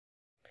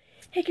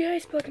Hey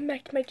guys, welcome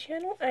back to my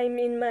channel. I'm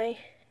in my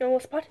normal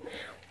spot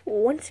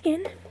once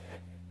again,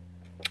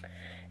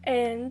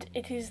 and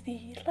it is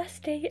the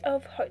last day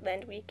of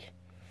Heartland week.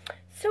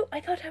 So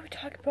I thought I would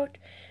talk about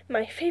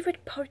my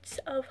favorite parts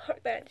of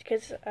Heartland,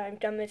 because I've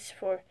done this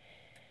for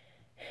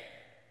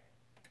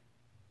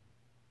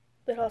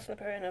Little House on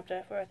the Prairie and I've done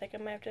it for, I think I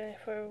might have done it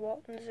for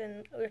Waltons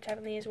and other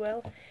Taverny as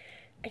well.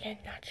 Again,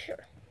 not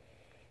sure.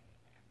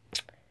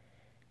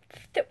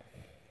 So,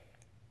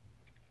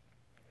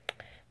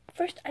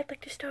 first I'd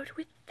like to start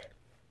with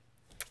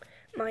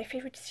my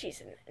favorite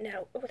season.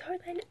 Now, with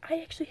Heartland,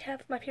 I actually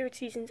have my favorite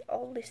seasons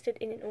all listed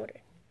in an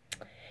order.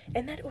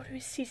 And that order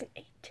is Season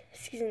 8,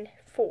 Season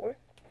 4,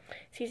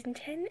 Season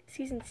 10,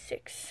 Season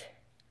 6,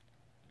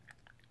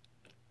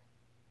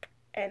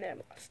 and then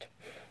I'm lost.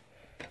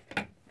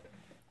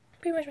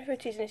 Pretty much my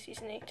favorite season is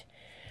Season 8.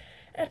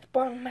 At the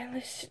bottom of my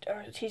list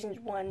are Seasons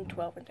 1,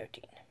 12, and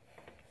 13.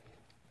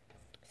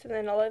 So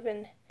then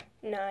 11,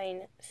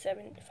 9,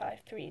 7, 5,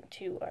 3, and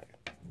 2 are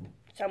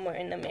somewhere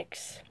in the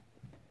mix.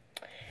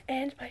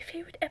 And my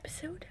favorite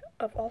episode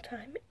of all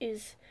time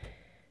is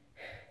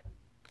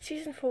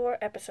Season 4,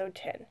 Episode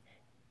 10.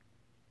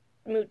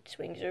 Mood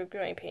Swings, or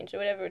Growing Pains, or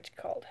whatever it's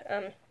called.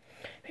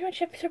 Pretty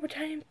much episode where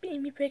Ty and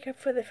Amy break up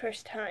for the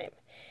first time.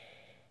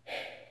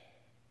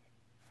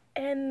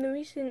 And the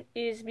reason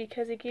is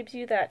because it gives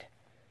you that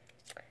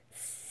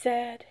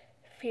sad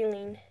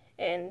feeling,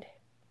 and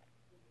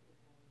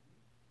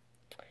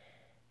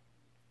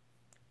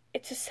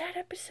it's a sad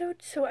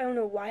episode, so I don't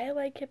know why I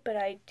like it, but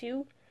I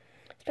do.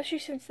 Especially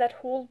since that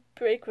whole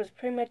break was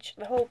pretty much,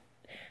 the whole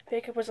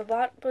breakup was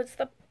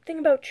the thing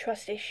about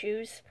trust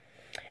issues.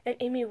 And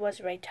Amy was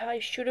right. Ty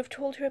should have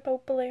told her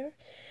about Blair,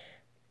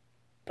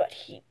 but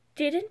he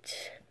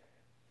didn't.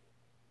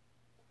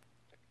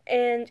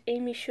 And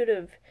Amy should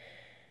have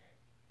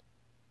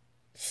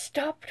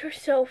stopped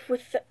herself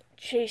with the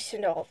chase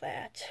and all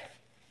that.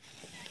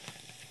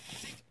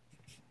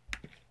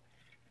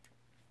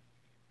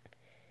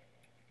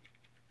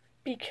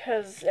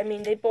 Because, I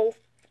mean, they both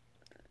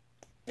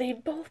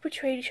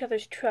betrayed each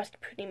other's trust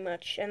pretty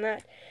much, and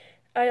that,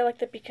 I like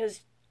that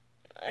because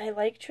I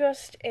like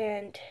trust,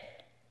 and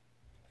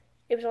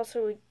it was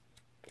also,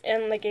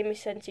 and like Amy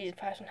said in Season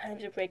 5,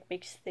 sometimes a break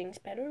makes things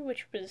better,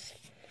 which was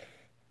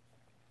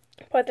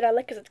a part that I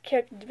like because it's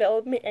character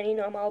development, and you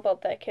know I'm all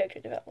about that character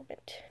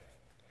development.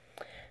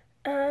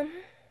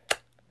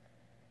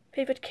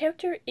 Favorite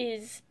character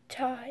is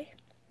Ty,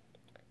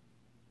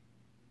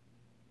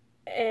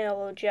 and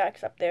although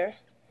Jack's up there,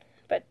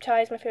 but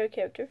Ty is my favorite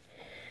character.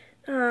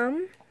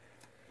 And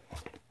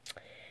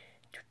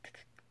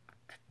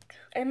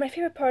my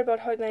favorite part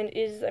about Heartland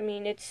is, I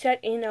mean, it's set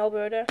in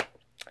Alberta,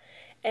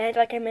 and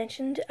like I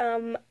mentioned,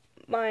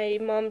 my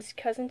mom's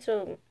cousin,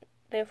 so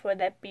therefore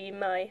that'd be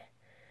my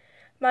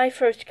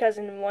first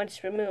cousin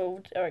once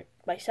removed, or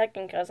my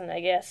second cousin,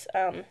 I guess,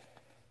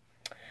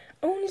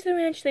 owns the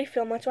ranch they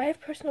film on, so I have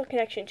a personal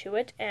connection to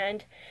it,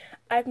 and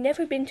I've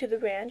never been to the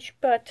ranch,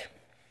 but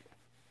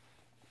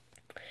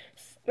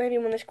maybe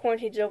when this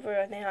quarantine's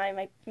over, then I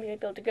might be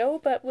able to go,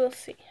 but we'll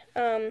see.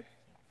 But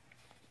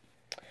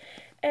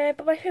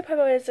my favorite part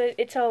about it is that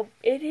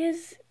it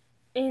is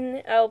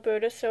in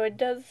Alberta, so it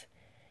does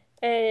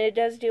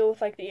deal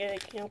with like the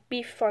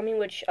beef farming,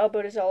 which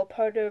Alberta's all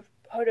part of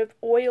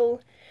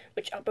oil,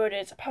 which Alberta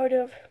is a part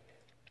of,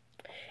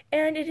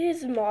 and it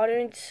is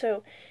modern.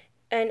 So,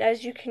 and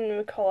as you can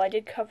recall, I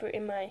did cover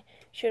in my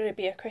Should It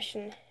Be a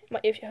Christian?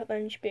 If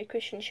Heartland Should Be a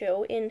Christian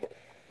show in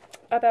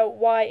about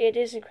why it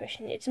is a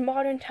Christian. It's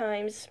modern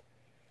times,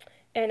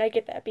 and I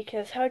get that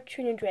because How to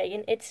Train Your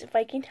Dragon, it's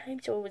Viking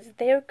times, so it was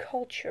their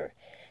culture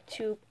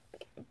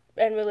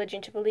and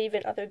religion to believe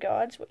in other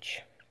gods,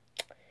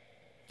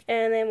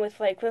 and then with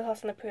like Little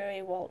House on the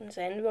Prairie, Walton's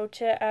End, Road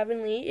to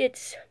Avonlea,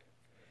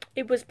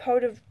 it was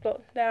part of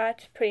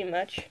that pretty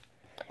much.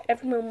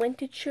 Everyone went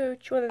to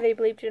church, whether they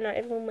believed it or not.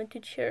 Everyone went to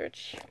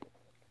church.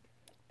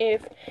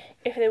 If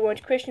they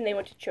weren't Christian, they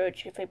went to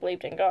church. If they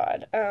believed in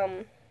God,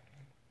 And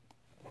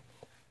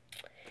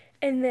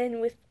then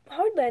with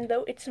Heartland,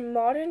 though, it's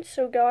modern,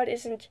 so God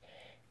isn't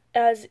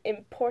as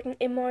important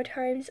in modern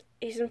times.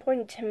 He's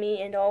important to me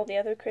and all the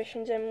other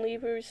Christians and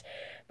believers,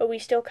 but we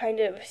still kind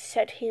of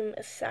set him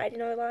aside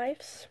in our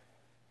lives.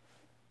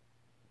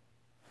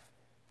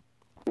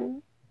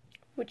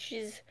 Which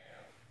is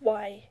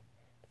why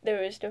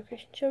there is no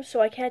Christian show.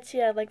 So I can't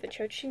say I like the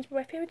church scenes, but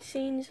my favorite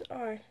scenes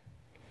are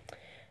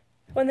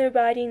when they're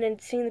riding and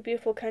seeing the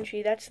beautiful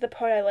country. That's the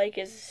part I like,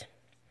 is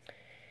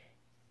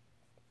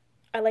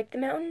I like the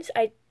mountains.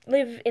 I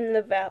live in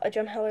the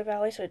Drumheller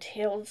Valley, so it's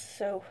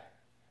hills,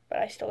 but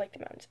I still like the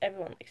mountains.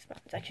 Everyone likes the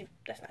mountains. Actually,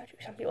 that's not true.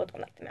 Some people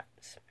don't like the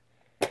mountains.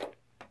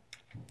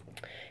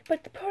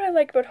 But the part I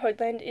like about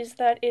Heartland is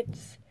that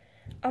it's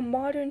a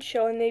modern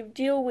show, and they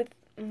deal with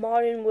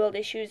modern world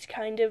issues,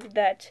 kind of,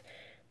 that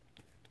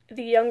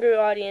the younger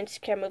audience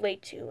can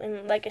relate to.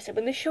 And like I said,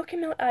 when the show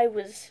came out, I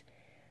was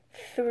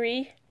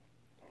 3,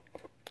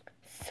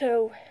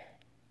 so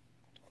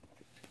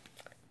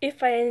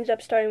if I ended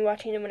up starting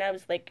watching it when I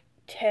was like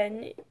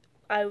 10,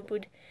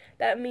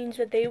 that means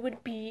that they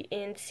would be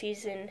in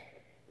season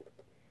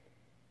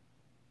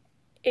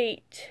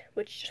 8,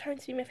 which just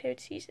happens to be my favorite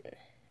season.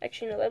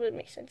 Actually, no, that would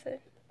make sense then.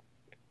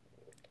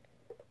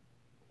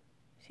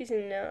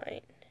 Season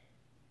 9.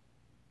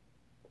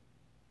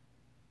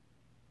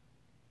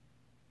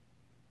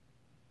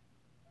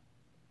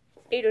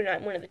 Eight or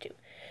 9, one of the two.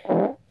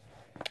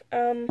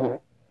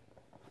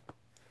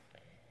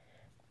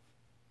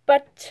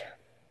 But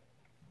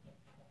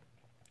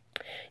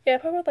yeah,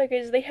 part of like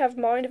is they have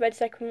modern events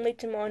that can relate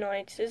to modern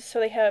audiences. So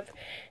they have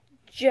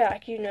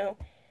Jack, you know,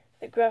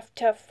 the gruff,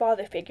 tough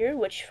father figure,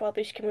 which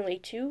fathers can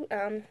relate to.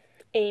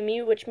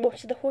 Amy, which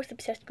most of the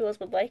horse-obsessed girls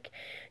would like.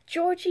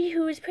 Georgie,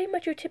 who is pretty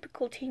much your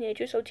typical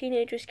teenager, so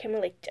teenagers can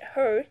relate to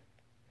her.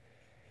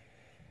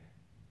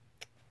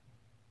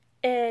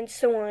 And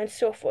so on and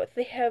so forth.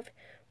 They have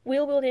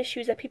real-world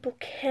issues that people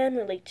can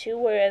relate to,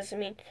 whereas, I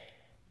mean,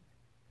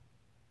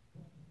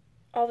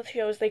 all the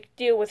shows, they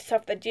deal with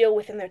stuff that deal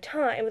within their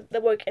time, with the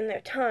work in their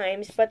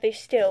times, but they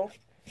still...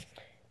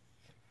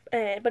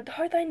 but the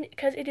Heartland,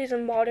 because it is a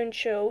modern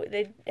show,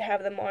 they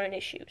have the modern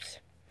issues,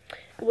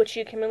 which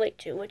you can relate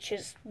to, which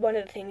is one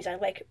of the things I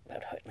like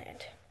about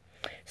Heartland.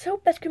 So,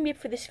 that's going to be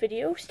it for this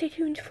video. Stay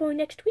tuned for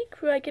next week,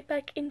 where I get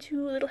back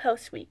into Little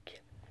House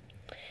Week.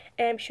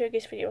 And be sure to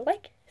give this video a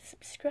like,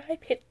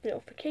 subscribe, hit the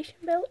notification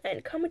bell,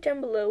 and comment down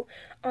below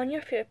on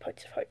your favorite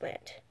parts of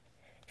Heartland.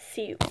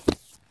 See you.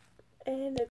 And